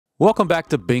Welcome back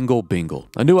to Bingle Bingle.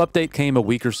 A new update came a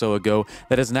week or so ago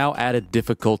that has now added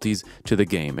difficulties to the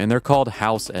game, and they're called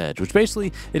House Edge, which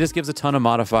basically it just gives a ton of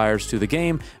modifiers to the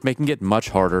game, making it much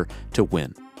harder to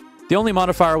win. The only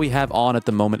modifier we have on at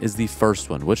the moment is the first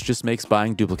one, which just makes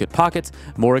buying duplicate pockets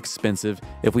more expensive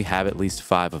if we have at least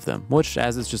 5 of them, which,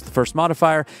 as it's just the first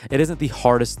modifier, it isn't the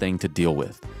hardest thing to deal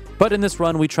with. But in this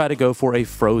run, we try to go for a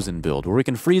frozen build, where we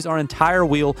can freeze our entire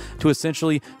wheel to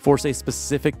essentially force a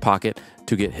specific pocket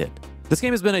to get hit. This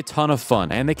game has been a ton of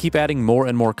fun, and they keep adding more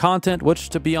and more content, which,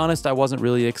 to be honest, I wasn't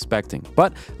really expecting.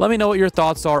 But let me know what your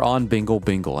thoughts are on Bingle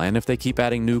Bingle, and if they keep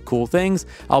adding new cool things,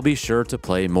 I'll be sure to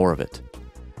play more of it.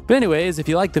 But anyways, if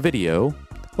you like the video,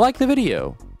 like the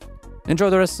video. Enjoy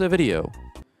the rest of the video.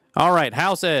 All right,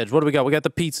 House Edge, what do we got? We got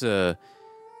the pizza.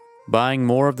 Buying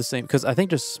more of the same, because I think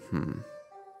just,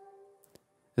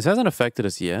 This hasn't affected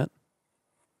us yet.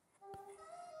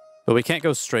 But we can't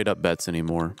go straight up bets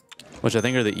anymore, which I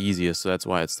think are the easiest, so that's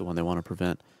why it's the one they want to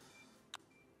prevent.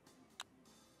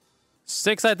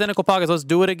 6 identical pockets. Let's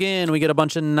do it again. We get a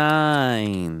bunch of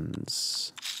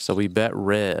 9s. So we bet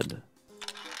red.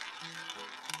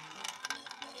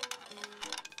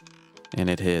 And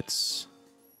it hits.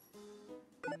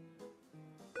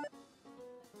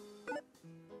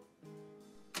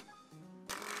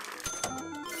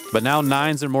 But now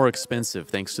 9s are more expensive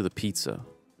thanks to the pizza.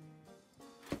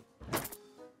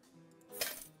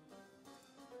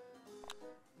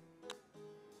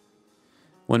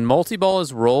 When multi-ball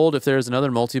is rolled, if there's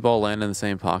another multi-ball land in the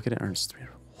same pocket, it earns 3.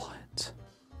 What?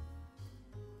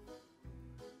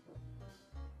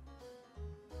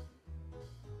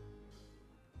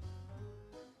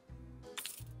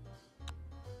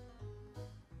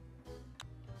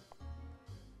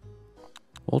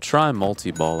 We'll try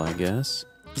multi-ball, I guess.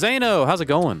 Zano, how's it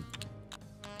going?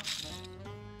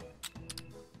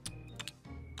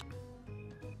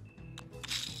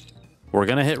 We're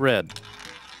gonna hit red.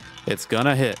 It's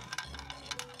gonna hit.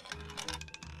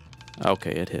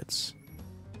 Okay, it hits.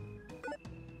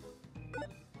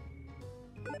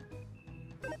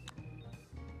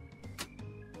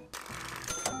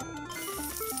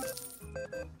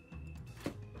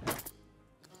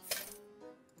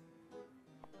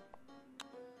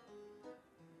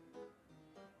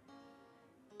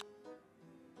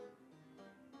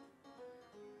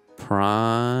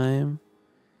 Prime.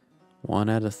 1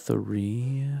 out of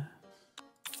 3.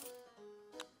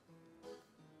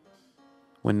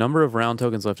 When number of round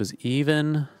tokens left is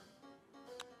even.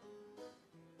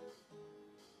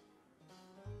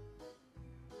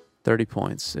 $30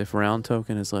 points. If round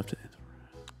token is left.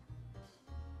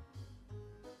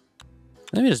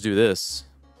 Let me just do this.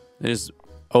 It just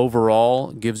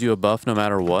overall gives you a buff no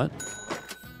matter what.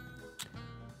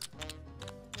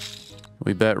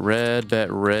 We bet red,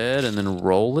 and then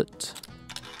roll it.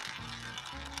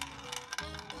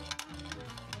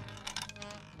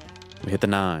 We hit the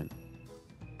 9.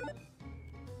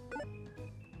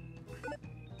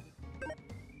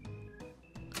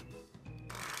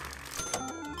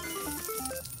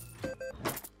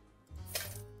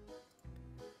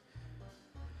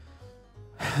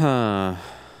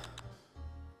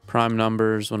 Prime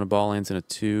numbers when a ball lands in a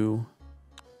 2.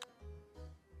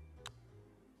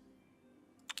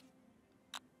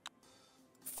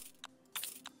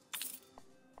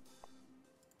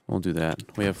 We'll do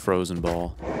that. We have frozen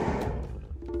ball.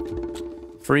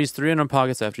 Freeze 300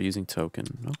 pockets after using token.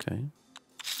 Okay.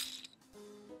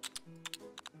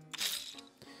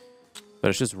 But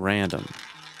it's just random.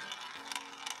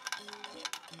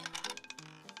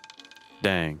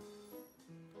 Dang.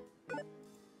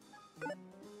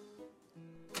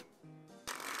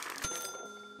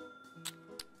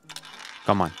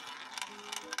 Come on.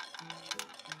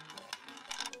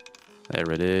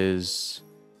 There it is.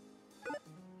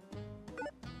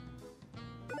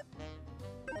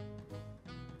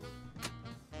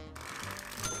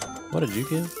 What did you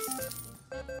give?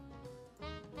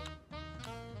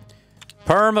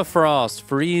 Permafrost.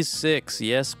 Freeze 6.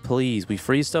 Yes, please. We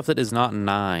freeze stuff that is not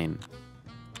 9.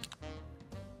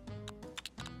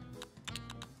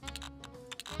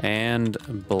 And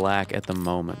black at the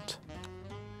moment.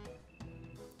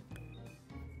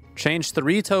 Change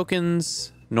 3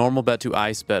 tokens. Normal bet to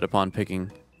ice bet upon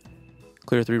picking.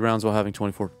 Clear 3 rounds while having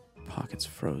 24 pockets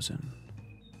frozen.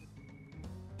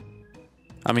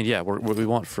 I mean, yeah, we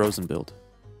want frozen build.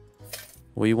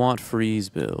 We want freeze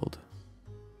build.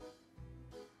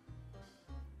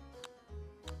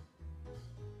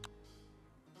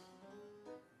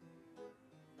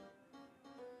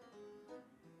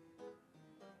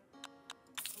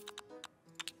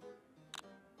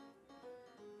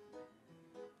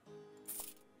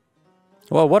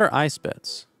 Well, what are ice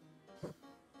bets?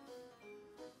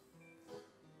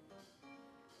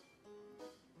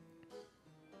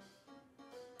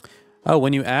 Oh,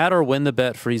 when you add or win the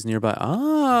bet, freeze nearby.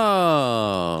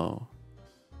 Oh.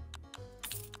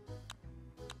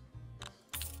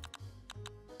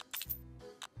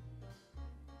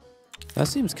 That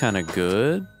seems kind of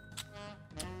good.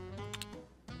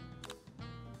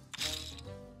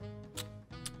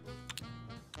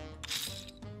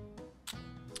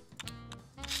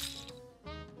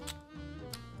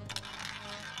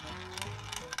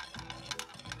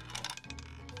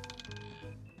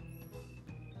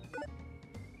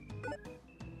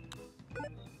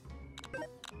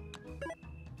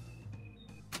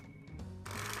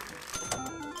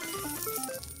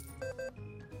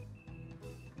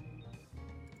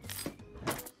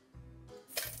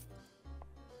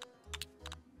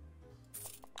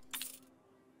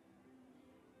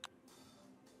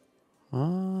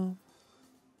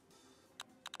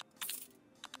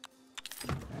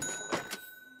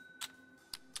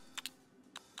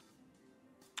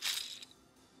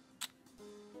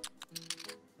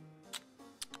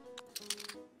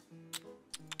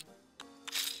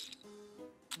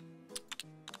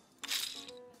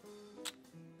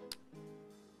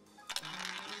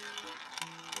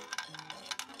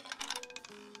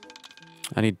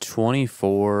 I need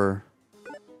 24.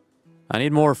 I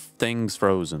need more things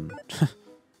frozen.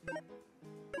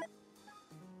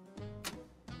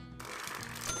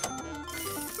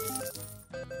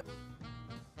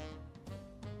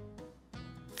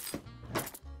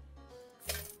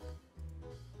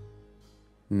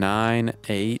 Nine,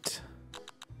 8.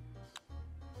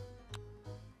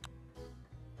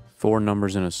 4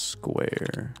 numbers in a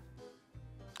square.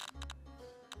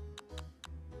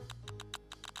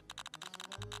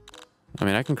 I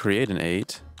mean, I can create an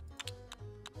 8.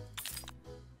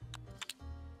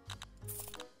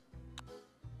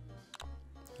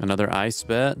 Another ice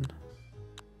bet.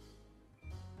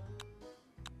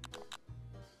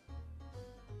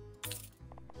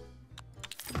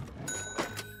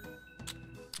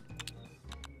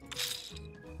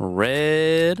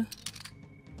 Red.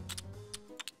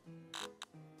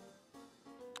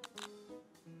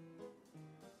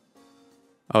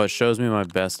 Oh, it shows me my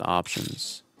best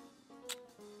options.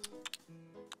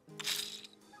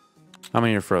 How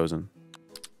many are frozen?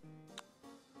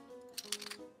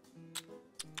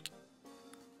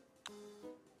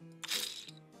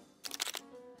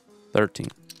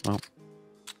 $13. Well,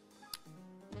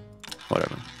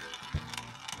 whatever.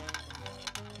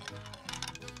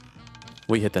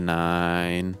 We hit the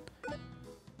 9.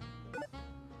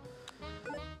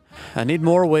 I need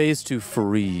more ways to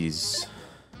freeze.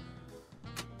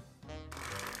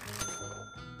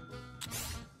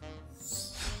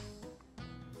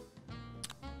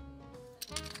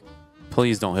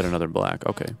 Please don't hit another black.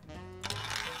 Okay.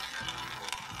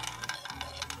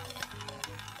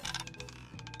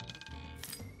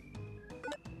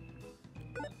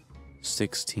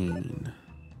 $16.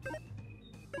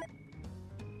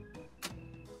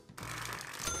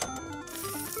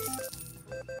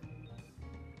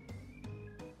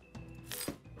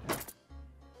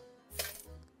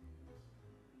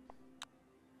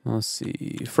 Let's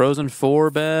see. Frozen 4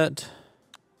 bet.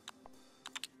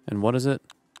 And what is it?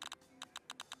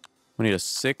 We need a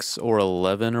 6 or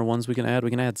 11 or ones we can add.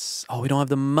 We can add... Oh, we don't have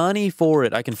the money for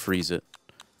it. I can freeze it.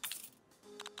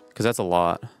 Because that's a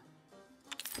lot.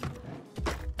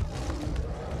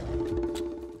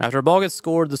 After a ball gets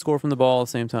scored, the score from the ball,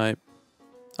 same type.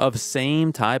 Of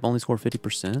same type, only score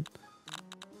 50%.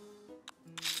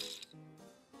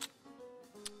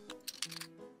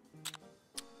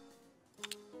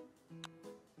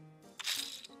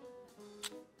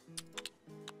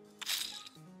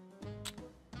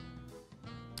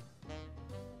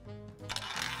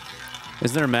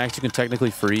 Isn't there a max you can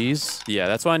technically freeze? Yeah,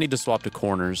 that's why I need to swap to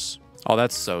corners. Oh,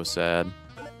 that's so sad.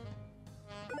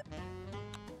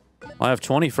 Well, I have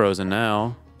 20 frozen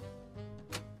now.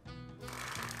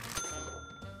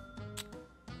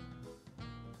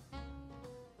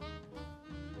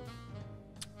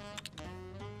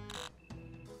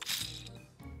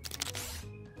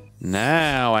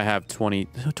 Now I have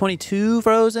 22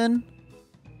 frozen.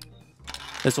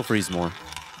 This will freeze more.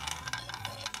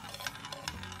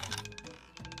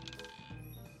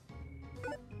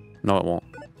 No, it won't.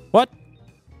 What?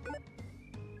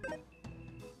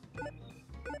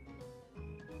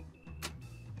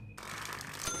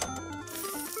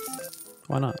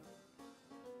 Why not?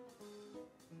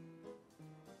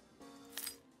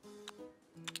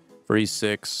 Freeze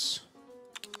 6.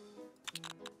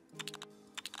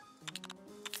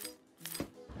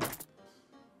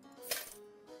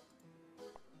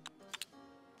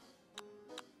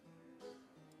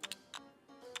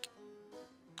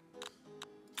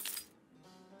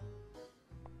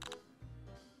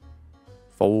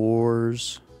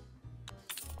 4s.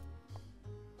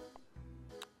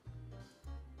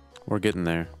 We're getting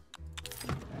there.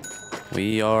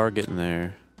 We are getting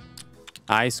there.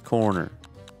 Ice corner.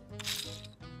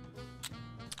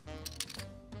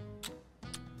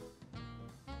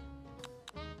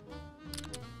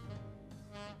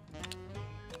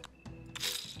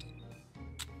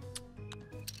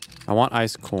 I want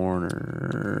ice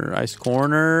corner. Ice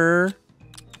corner.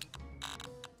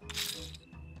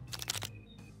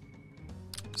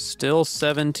 Still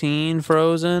 17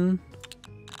 frozen.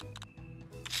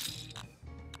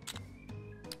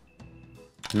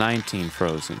 19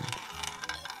 frozen.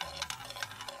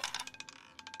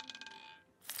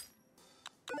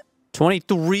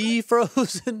 $23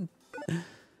 frozen.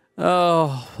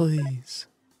 Oh, please.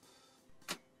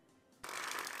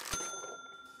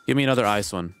 Give me another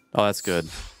ice one. Oh, that's good.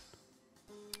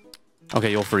 Okay,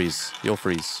 you'll freeze. You'll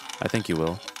freeze. I think you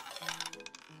will.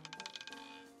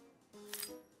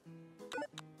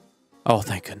 Oh,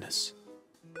 thank goodness.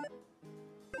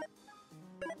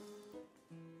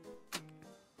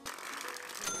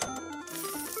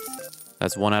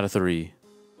 That's 1 out of 3.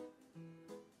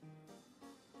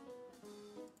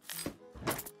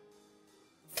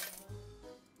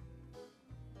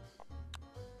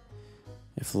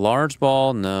 If large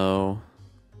ball, no.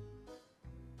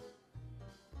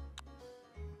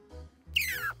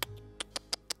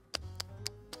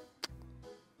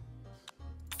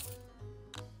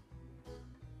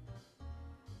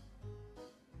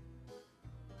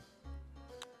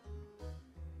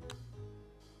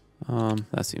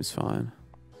 That seems fine.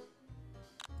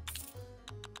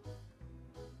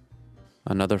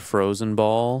 Another frozen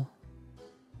ball.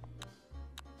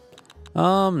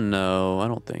 No, I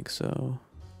don't think so.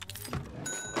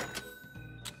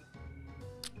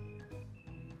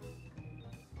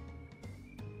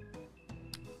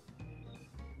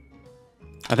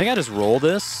 I think I just roll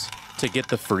this to get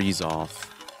the freeze off.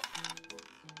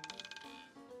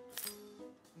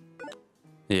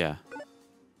 Yeah.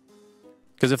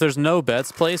 Because if there's no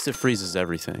bets placed, it freezes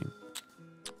everything.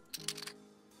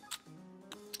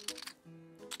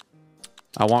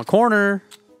 I want corner.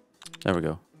 There we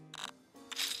go.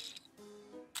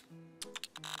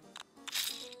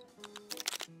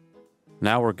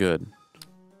 Now we're good.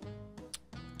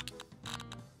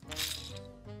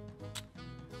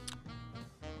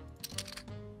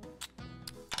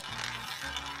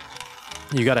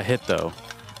 You gotta hit, though.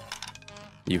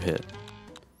 You hit.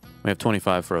 We have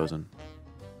 25 frozen.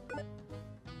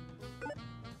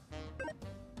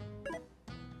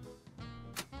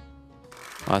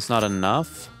 Oh, that's not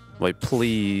enough? Wait,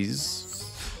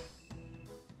 please.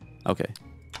 Okay.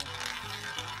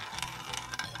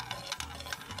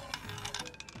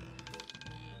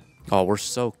 Oh, we're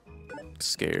so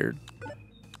scared.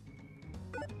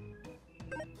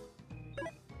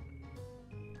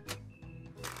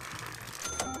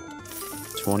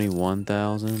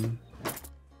 $21,000.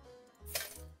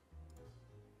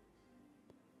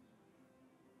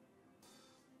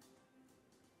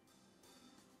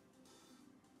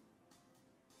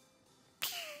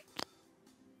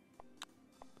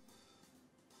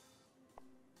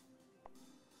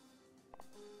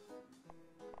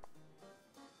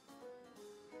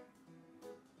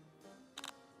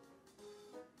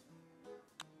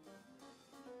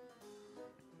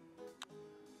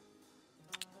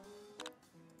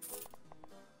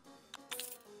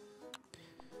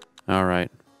 All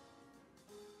right.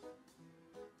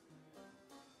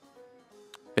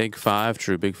 Big 5.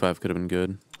 True, big 5 could have been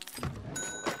good.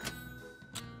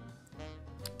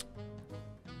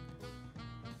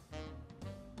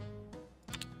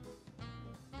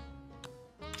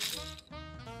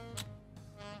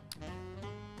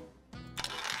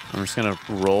 I'm just going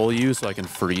to roll you so I can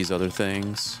freeze other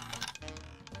things.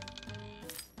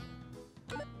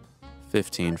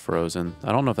 15 frozen.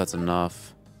 I don't know if that's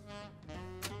enough.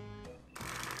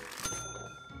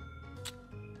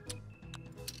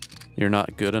 You're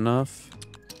not good enough.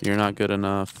 You're not good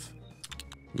enough.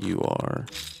 You are.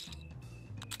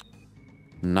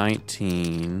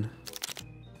 19.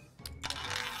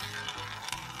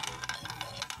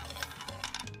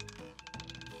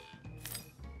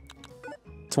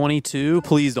 $22.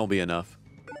 Please don't be enough.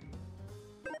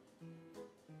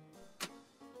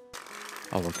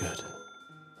 Oh, we're good.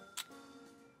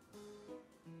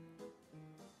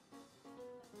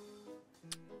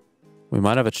 We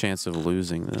might have a chance of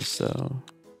losing this, though.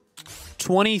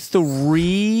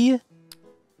 23?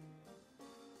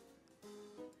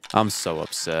 I'm so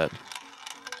upset.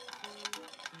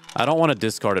 I don't want to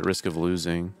discard at risk of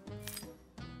losing.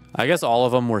 I guess all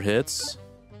of them were hits.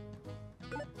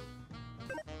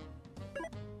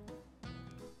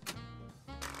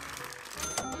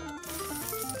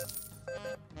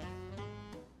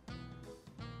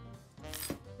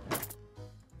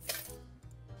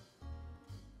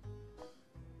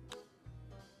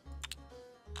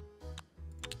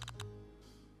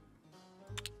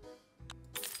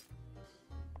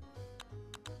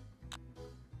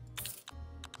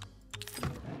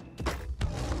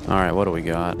 All right, what do we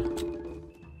got?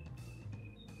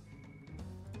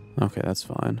 Okay, that's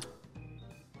fine.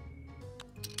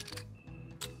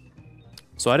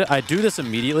 So I do this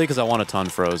immediately because I want a ton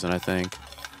frozen, I think.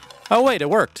 Oh, wait, it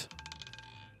worked.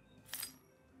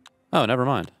 Oh, never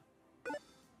mind.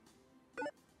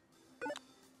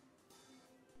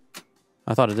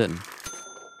 I thought it didn't.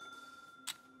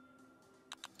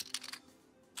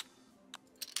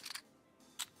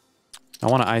 I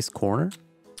want an ice corner.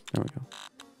 There we go.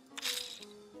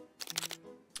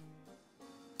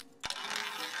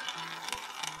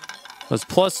 Was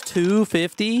plus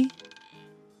 250?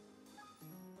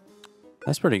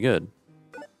 That's pretty good.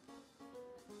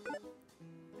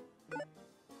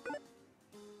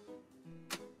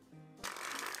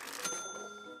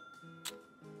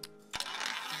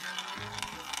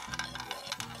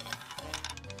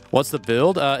 What's the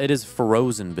build? It is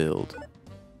frozen build.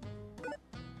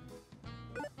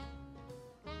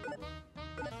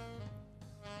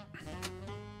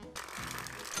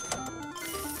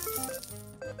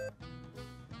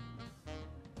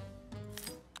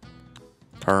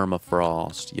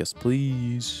 Permafrost. Yes,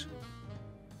 please.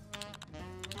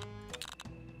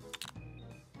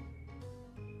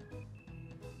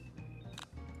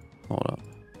 Hold up.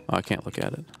 Oh, I can't look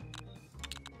at it.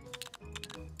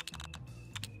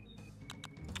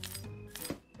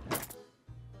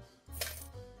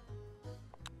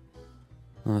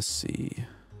 Let's see.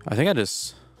 I think I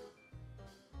just...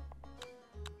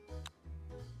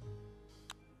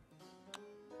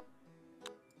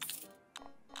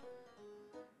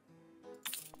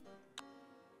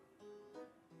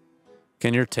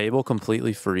 Can your table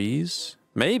completely freeze?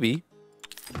 Maybe.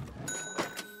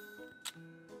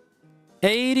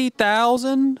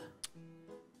 80,000?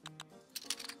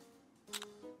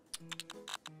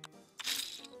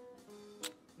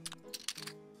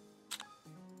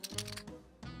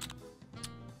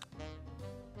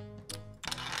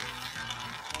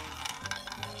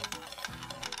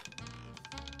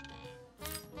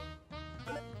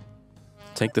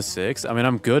 Take the 6? I mean,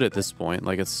 I'm good at this point.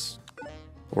 Like, it's...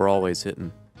 We're always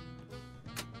hitting.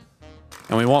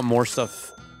 And we want more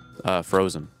stuff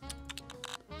frozen.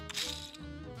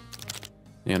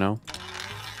 You know?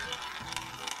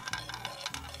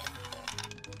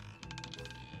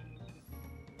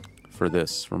 For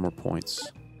this, for more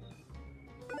points.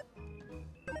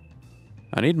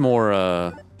 I need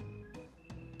more,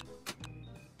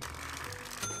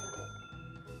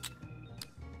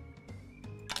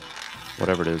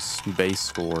 whatever it is, base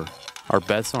score. Our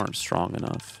bets aren't strong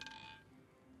enough.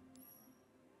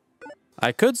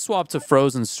 I could swap to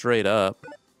frozen straight up.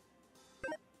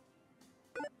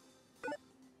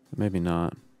 Maybe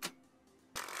not.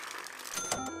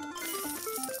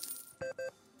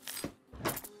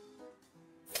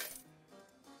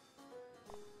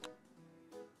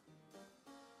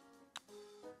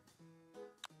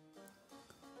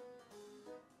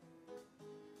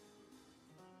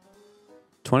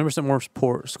 $20% more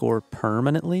score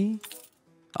permanently?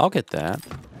 I'll get that.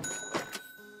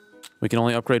 We can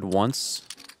only upgrade once.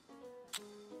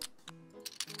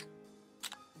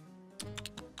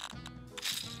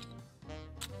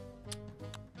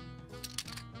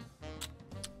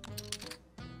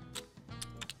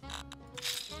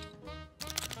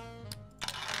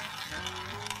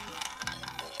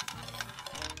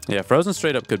 Yeah, frozen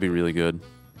straight up could be really good.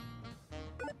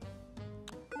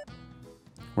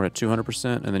 We're at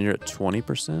 200%, and then you're at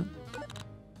 20%.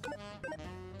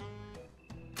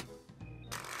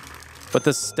 But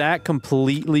the stack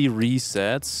completely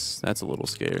resets. That's a little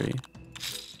scary.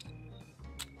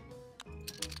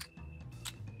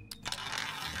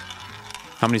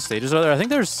 How many stages are there? I think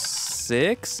there's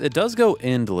 6. It does go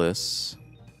endless.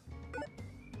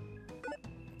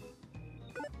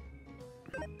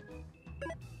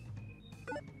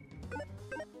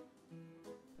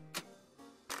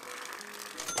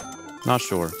 Not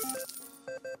sure.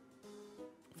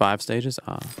 5 stages?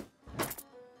 Ah.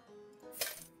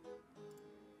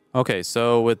 Okay,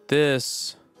 so with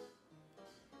this,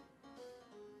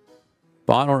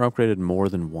 bought or upgraded more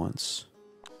than once.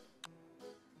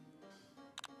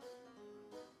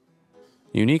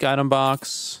 Unique item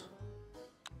box.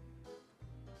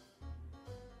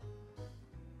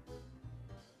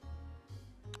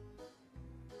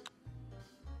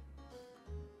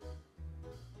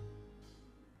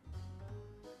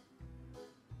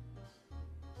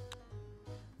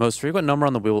 Most frequent number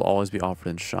on the wheel will always be offered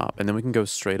in shop. And then we can go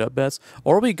straight up bets.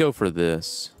 Or we go for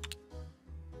this.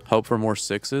 Hope for more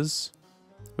 6s.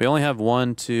 We only have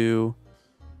 1, 2,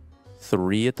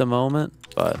 3 at the moment.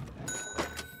 But...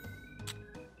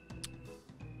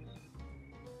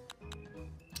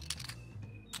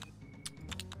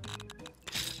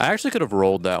 I actually could have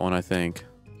rolled that one, I think,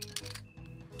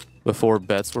 before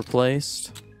bets were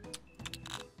placed.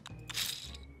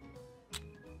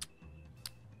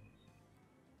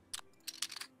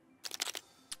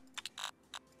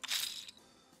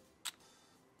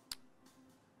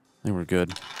 I think we're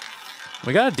good.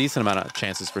 We got a decent amount of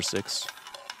chances for 6.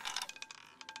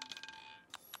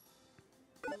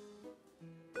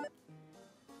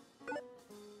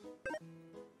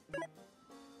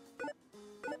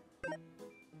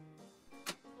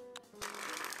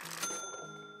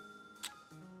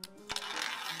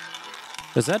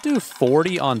 Does that do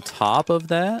 40 on top of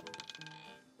that?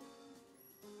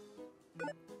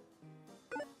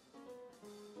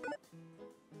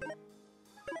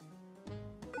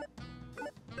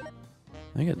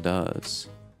 I think it does.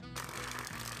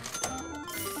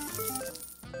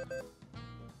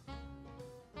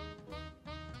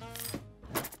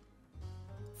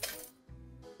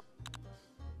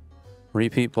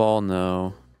 Repeat ball,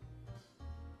 no.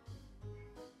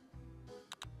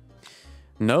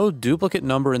 No duplicate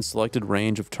number in selected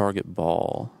range of target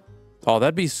ball. Oh,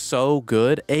 that'd be so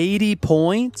good. 80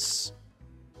 points?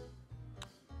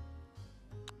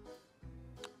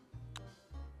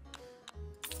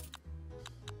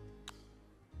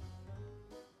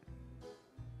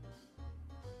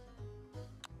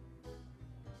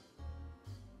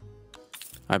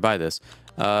 I buy this.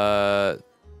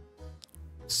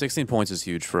 16 points is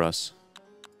huge for us.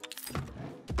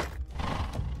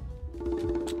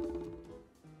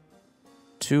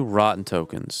 Two rotten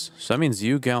tokens. So that means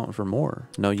you count for more.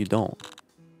 No, you don't.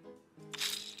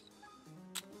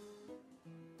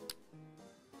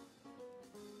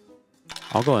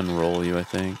 I'll go ahead and roll you, I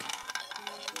think.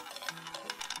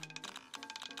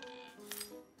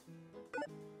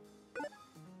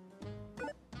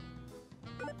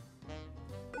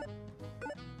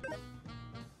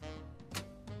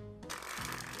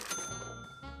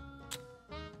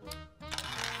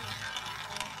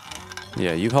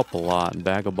 Yeah, you help a lot.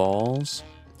 Bag of balls.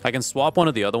 I can swap one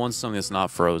of the other ones, something that's not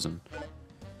frozen.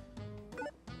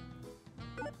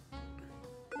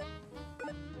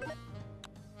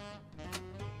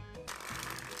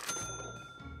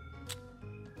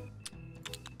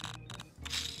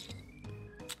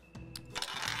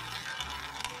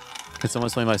 Can someone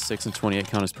explain why 6 and 28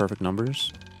 count as perfect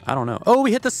numbers? I don't know. Oh,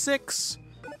 we hit the 6!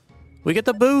 We get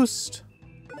the boost!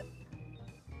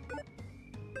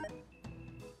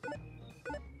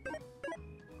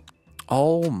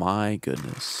 Oh my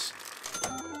goodness.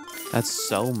 That's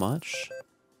so much.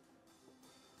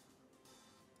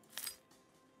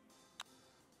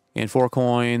 Gain 4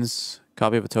 coins.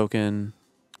 Copy of a token.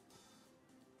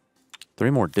 3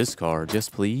 more discards. Yes,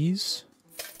 please.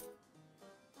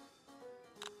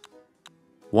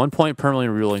 1 point permanently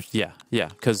rerolling. Yeah,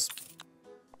 because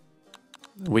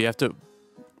we have to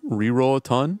reroll a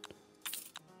ton.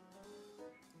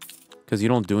 Because you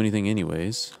don't do anything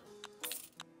anyways.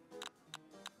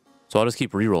 So I'll just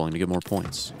keep re-rolling to get more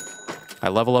points. I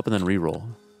level up and then re-roll.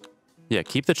 Yeah,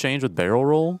 keep the change with barrel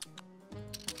roll.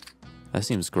 That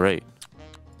seems great.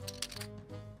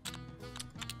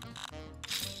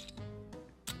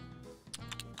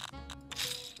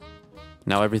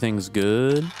 Now everything's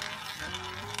good.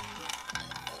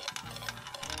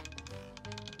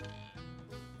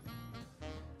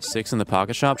 Six in the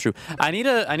pocket shop. True. I need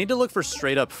to look for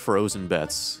straight up frozen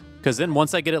bets. Because then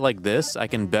once I get it like this, I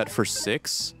can bet for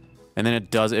 6. And then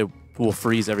it will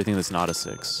freeze everything that's not a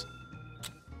 6.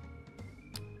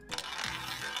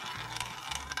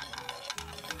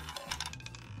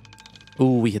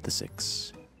 Ooh, we hit the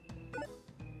 6.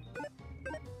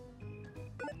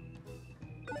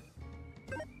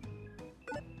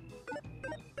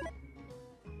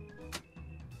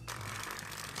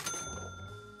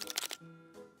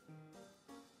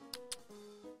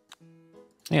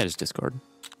 Yeah, just discard.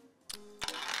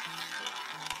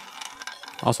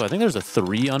 Also, I think there's a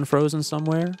 3 unfrozen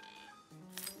somewhere.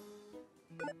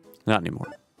 Not anymore.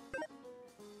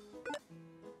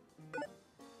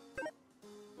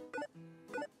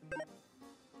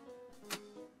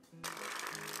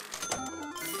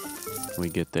 We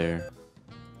get there.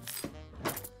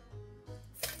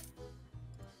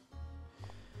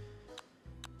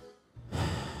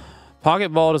 Pocket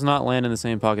ball does not land in the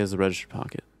same pocket as the registered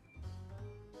pocket.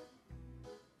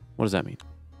 What does that mean?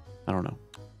 I don't know.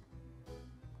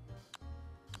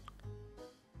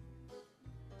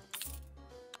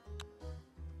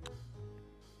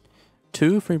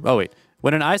 Two free. Oh, wait.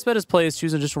 When an ice bet is placed,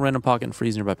 choose an additional random pocket and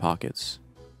freeze nearby pockets.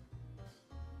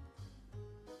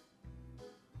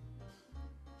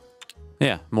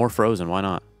 Yeah, more frozen. Why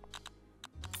not?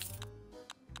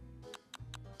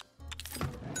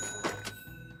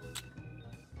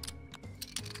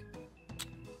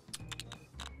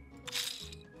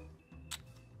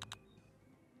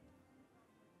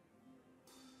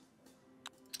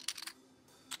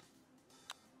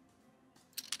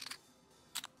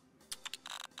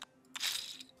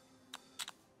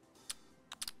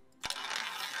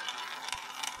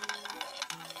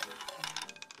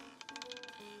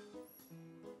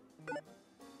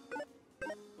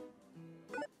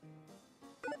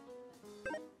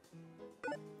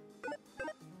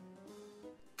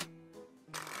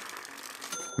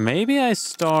 Maybe I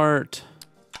start...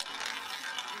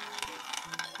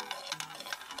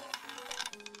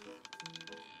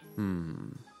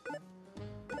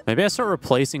 Maybe I start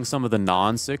replacing some of the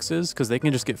non-sixes, because they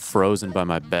can just get frozen by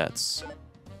my bets.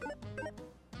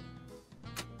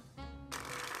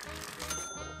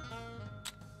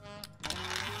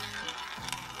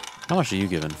 How much are you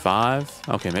giving? 5?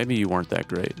 Okay, maybe you weren't that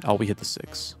great. Oh, we hit the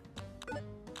 6.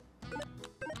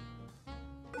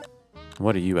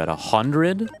 What are you at?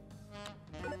 100?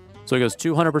 So it goes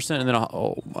 200% and then,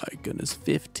 oh my goodness,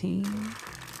 15?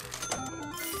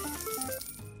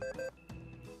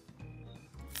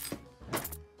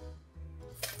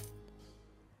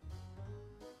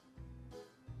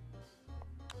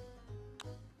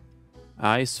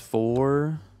 Ice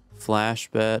 4. Flash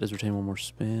bet is retain one more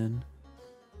spin.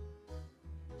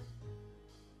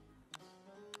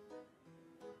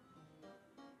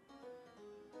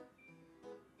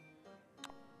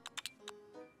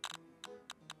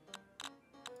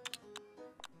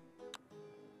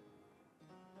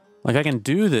 Like, I can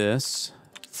do this.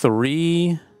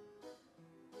 3.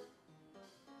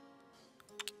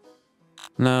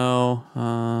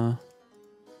 No.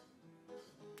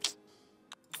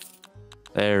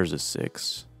 There's a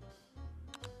 6.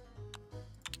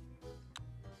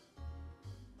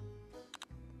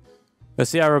 But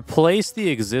see, I replaced the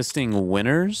existing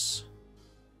winners.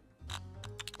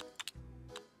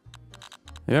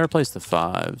 Maybe I replaced the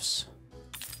 5s.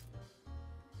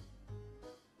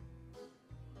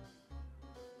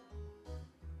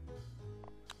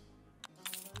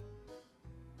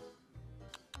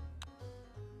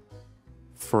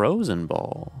 Frozen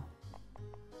ball.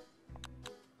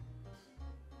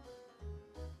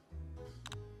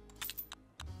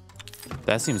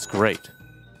 That seems great.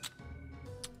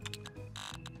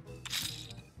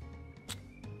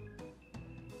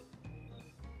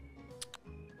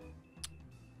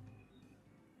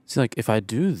 See, like, if I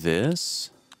do this,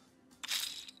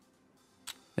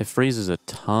 it freezes a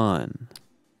ton.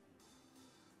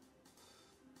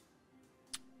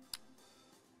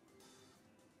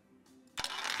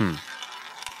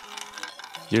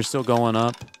 You're still going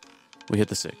up. We hit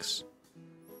the 6.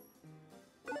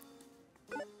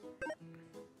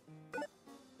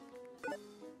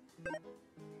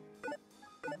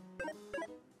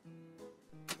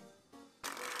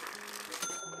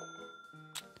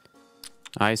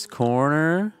 Ice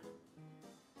corner.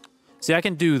 See, I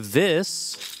can do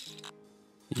this.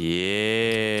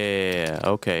 Yeah.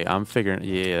 Okay, I'm figuring.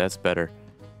 Yeah, that's better.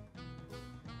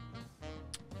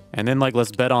 And then, like,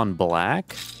 let's bet on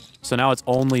black. So now it's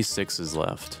only 6s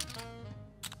left.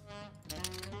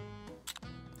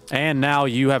 And now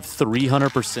you have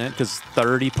 300% because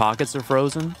 30 pockets are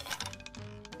frozen.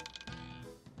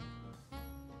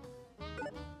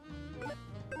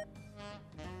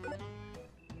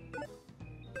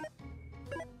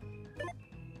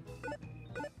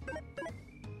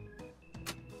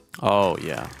 Oh,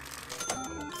 yeah.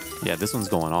 Yeah, this one's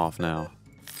going off now.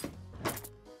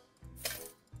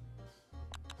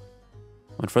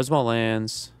 When frozen ball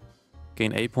lands,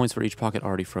 gain 8 points for each pocket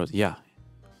already frozen. Yeah.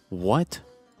 What?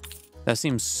 That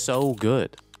seems so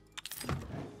good.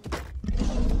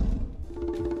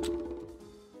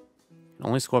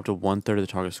 Only score up to 1/3 of the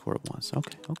target score at once.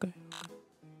 Okay, okay.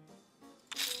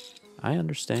 I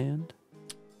understand.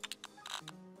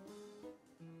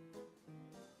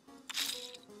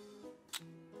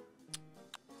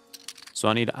 So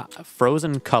I need a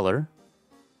frozen color.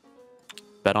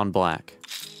 Bet on black.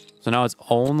 So now it's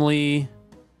only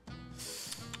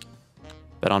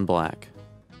bet on black.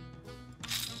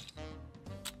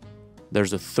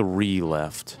 There's a 3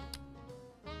 left.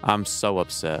 I'm so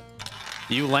upset.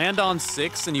 You land on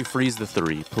 6 and you freeze the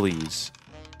 3, please.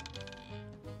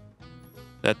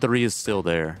 That 3 is still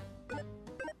there.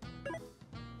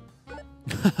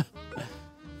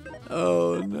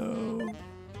 Oh no.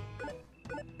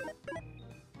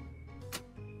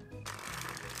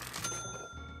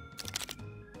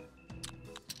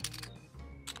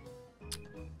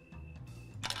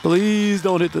 Please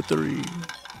don't hit the 3.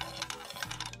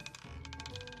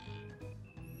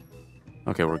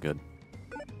 Okay, we're good.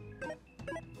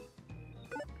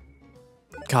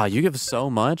 God, you give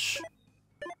so much.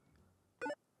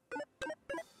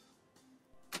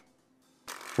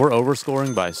 We're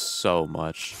overscoring by so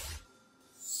much.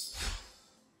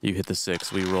 You hit the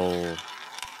 6, we roll.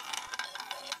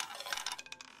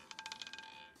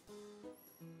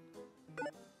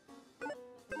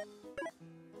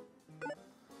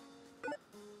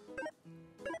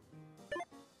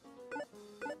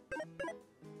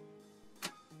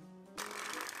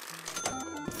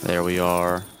 There we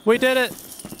are. We did it!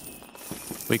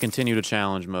 We continue to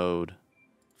challenge mode.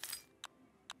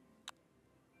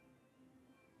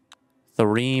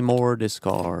 3 more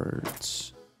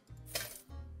discards.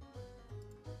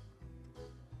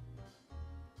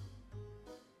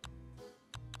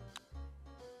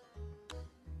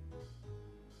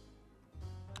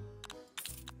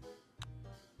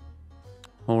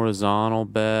 Horizontal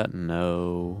bet?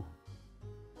 No.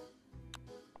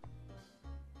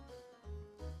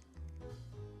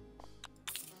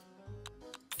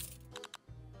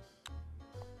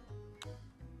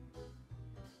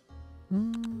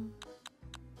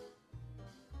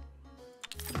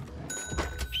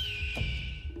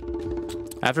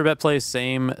 After bet plays,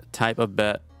 same type of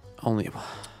bet, only...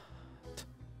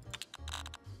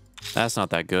 That's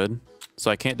not that good. So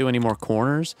I can't do any more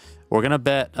corners. We're going to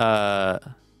bet... high,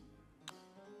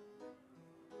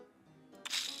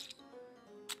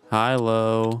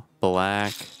 low,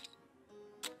 black.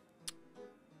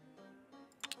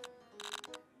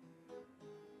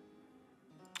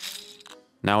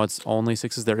 Now it's only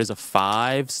 6s. There is a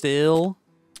 5 still.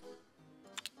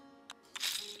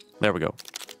 There we go.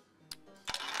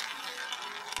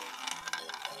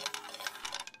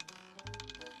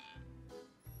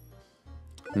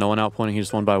 No one outpointing, he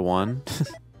just won by 1.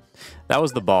 That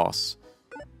was the boss.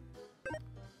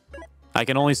 I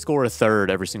can only score a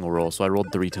third every single roll, so I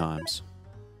rolled 3 times.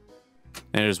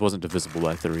 And it just wasn't divisible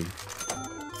by 3.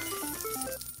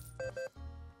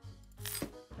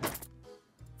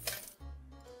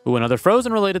 Ooh, another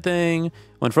frozen related thing.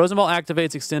 When frozen ball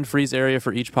activates, extend freeze area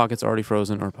for each pocket's already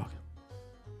frozen or pocket.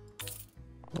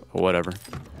 Whatever.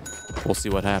 We'll see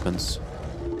what happens.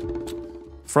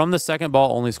 From the second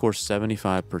ball, only scores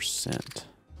 75%.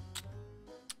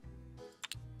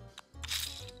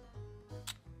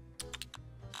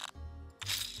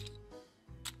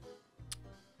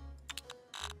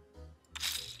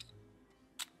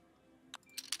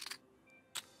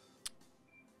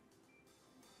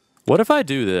 What if I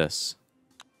do this?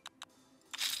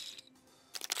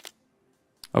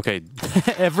 Okay,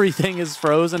 everything is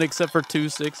frozen except for 2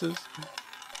 6s.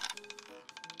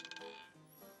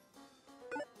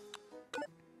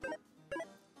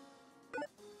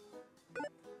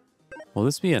 Will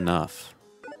this be enough?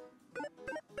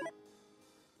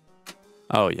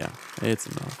 Oh yeah, it's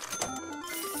enough.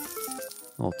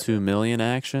 A little 2 million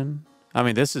action. I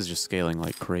mean, this is just scaling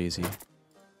like crazy.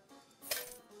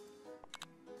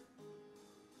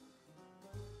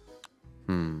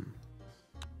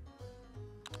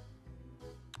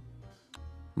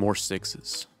 More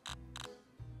 6s.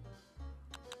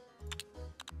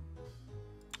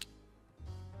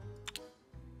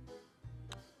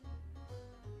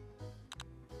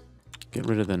 Get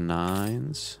rid of the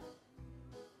 9s.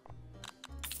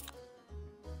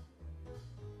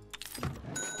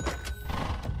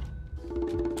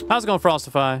 How's it going,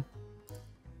 Frostify?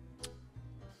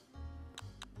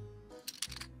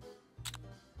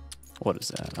 What is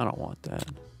that? I don't want that.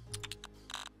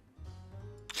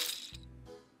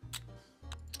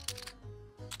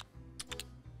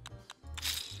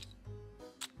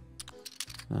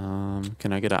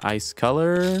 Can I get an ice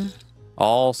color?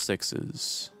 All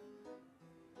 6s.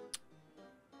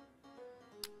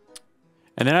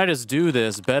 And then I just do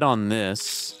this, bet on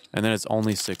this, and then it's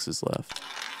only 6s left.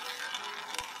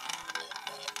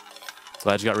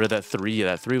 Glad you got rid of that 3.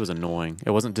 That 3 was annoying. It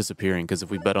wasn't disappearing, because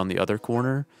if we bet on the other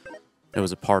corner, it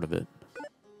was a part of it.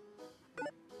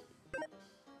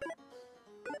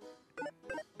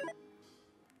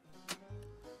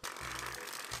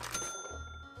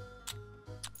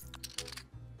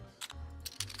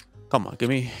 Come on, give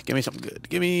me something good.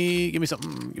 Give me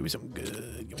something good. Give me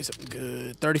something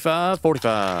good. 35,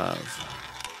 45.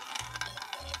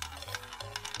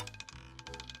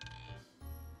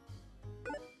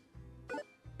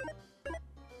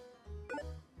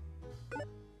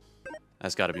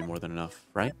 That's got to be more than enough,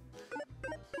 right?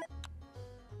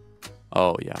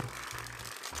 Oh, yeah.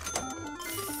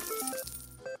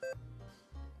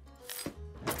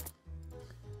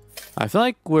 I feel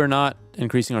like we're not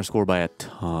increasing our score by a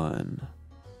ton,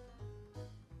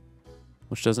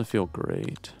 which doesn't feel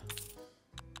great.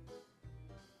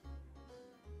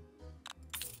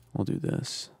 We'll do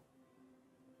this.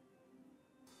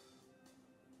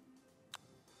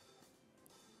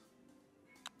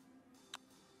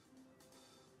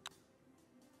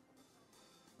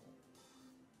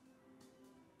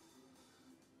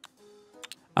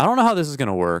 I don't know how this is going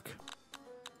to work.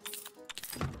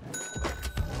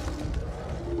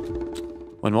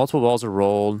 When multiple balls are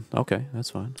rolled, okay,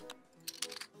 that's fine.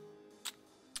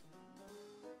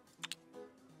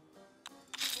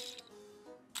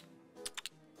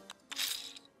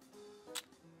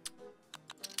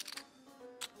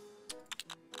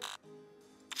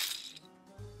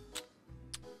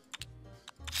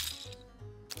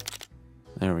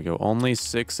 There we go. Only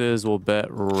 6s. We'll bet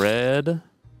red.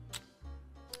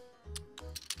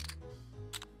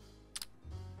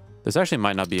 This actually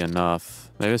might not be enough.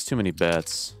 Maybe it's too many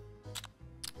bets.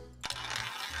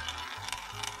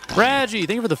 Reggie,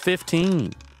 thank you for the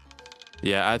 15.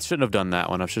 Yeah, I shouldn't have done that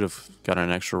one. I should have gotten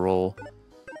an extra roll.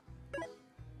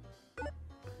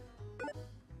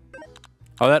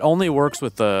 Oh, that only works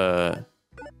with the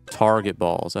target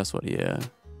balls. That's what, yeah.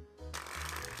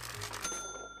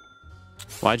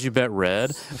 Why'd you bet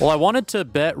red? Well, I wanted to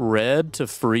bet red to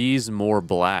freeze more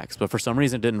blacks, but for some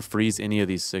reason it didn't freeze any of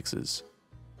these 6s.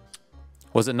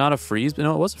 Was it not a freeze?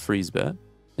 No, it was a freeze bet.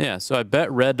 Yeah, so I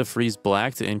bet red to freeze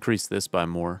black to increase this by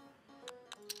more.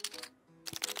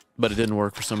 But it didn't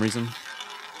work for some reason.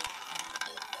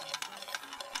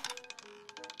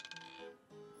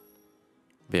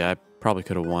 But yeah, I probably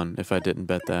could have won if I didn't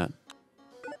bet that.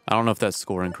 I don't know if that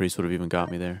score increase would have even got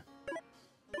me there.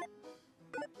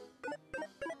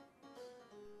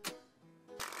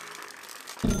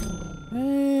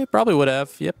 Probably would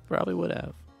have. Yep, probably would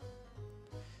have.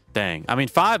 Dang. I mean,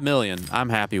 5 million. I'm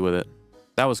happy with it.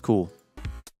 That was cool.